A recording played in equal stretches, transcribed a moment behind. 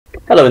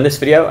Hello, in this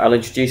video I'll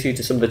introduce you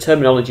to some of the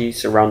terminology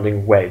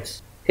surrounding waves.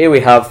 Here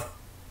we have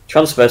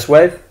transverse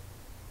wave,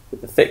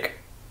 with the thick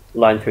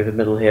line through the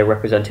middle here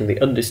representing the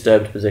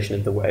undisturbed position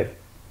of the wave.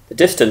 The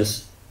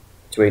distance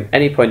between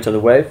any point on the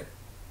wave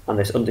and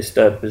this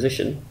undisturbed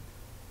position,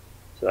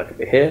 so that could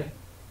be here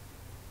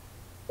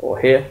or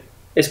here,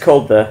 is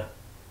called the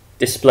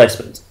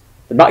displacement.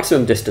 The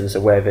maximum distance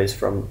a wave is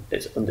from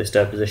its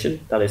undisturbed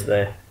position, that is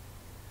the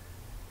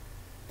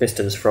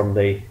distance from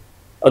the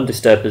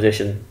undisturbed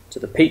position to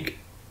the peak,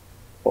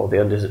 or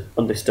the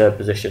undisturbed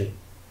position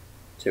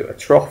to a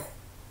trough,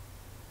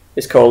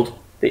 is called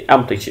the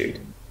amplitude.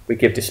 We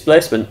give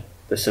displacement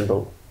the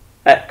symbol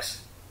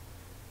x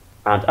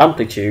and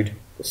amplitude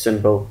the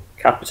symbol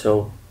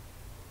capital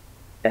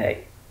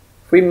A.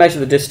 If we measure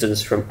the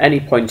distance from any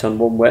point on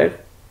one wave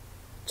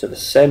to the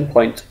same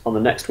point on the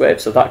next wave,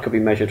 so that could be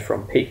measured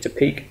from peak to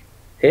peak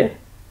here,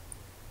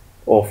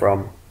 or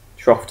from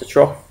trough to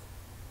trough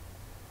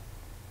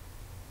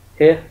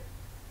here,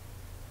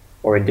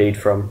 or indeed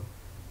from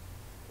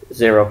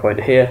 0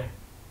 point here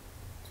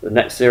to the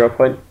next 0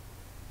 point.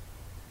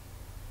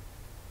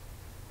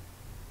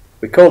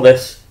 We call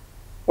this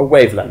a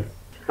wavelength,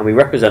 and we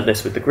represent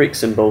this with the Greek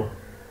symbol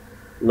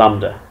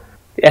lambda.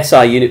 The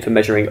SI unit for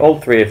measuring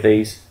all three of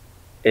these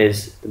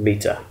is the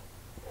meter.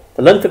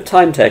 The length of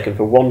time taken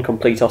for one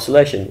complete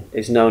oscillation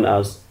is known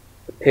as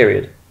the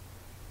period.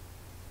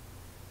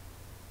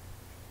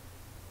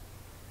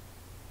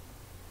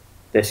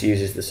 This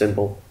uses the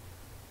symbol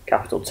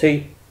capital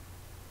T,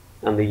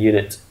 and the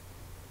unit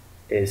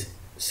is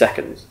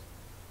seconds.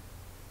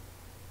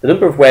 The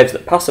number of waves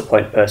that pass a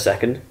point per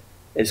second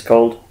is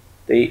called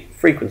the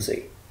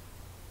frequency.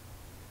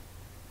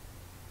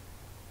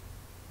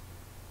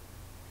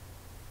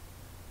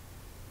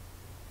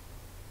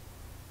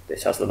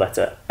 This has the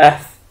letter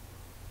F,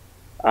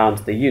 and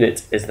the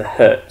unit is the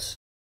hertz.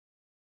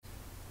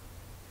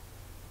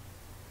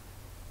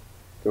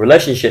 The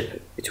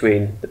relationship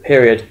between the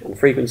period and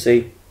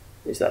frequency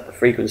is that the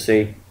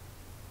frequency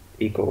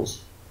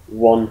equals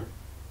 1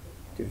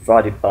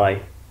 divided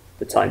by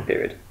the time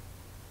period.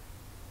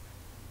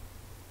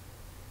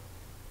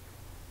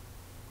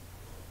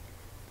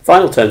 The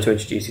final term to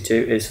introduce you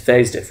to is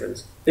phase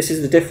difference. This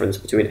is the difference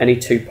between any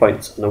 2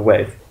 points on a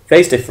wave.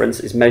 Phase difference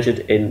is measured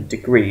in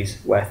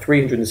degrees, where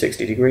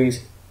 360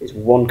 degrees is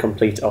one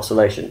complete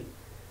oscillation.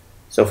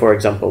 So for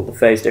example, the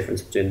phase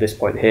difference between this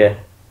point here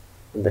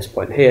and this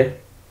point here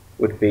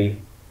would be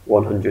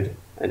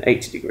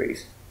 180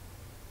 degrees.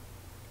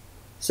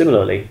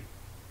 Similarly,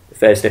 the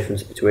phase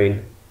difference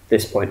between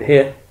this point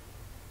here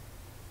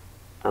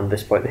and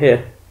this point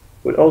here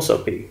would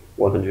also be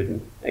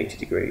 180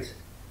 degrees.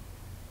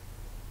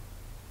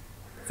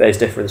 Phase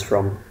difference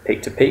from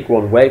peak to peak,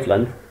 one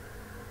wavelength,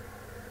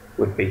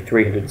 would be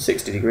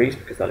 360 degrees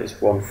because that is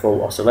one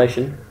full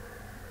oscillation.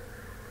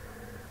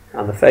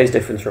 And the phase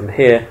difference from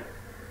here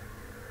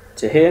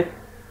to here,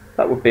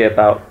 that would be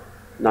about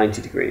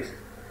 90 degrees.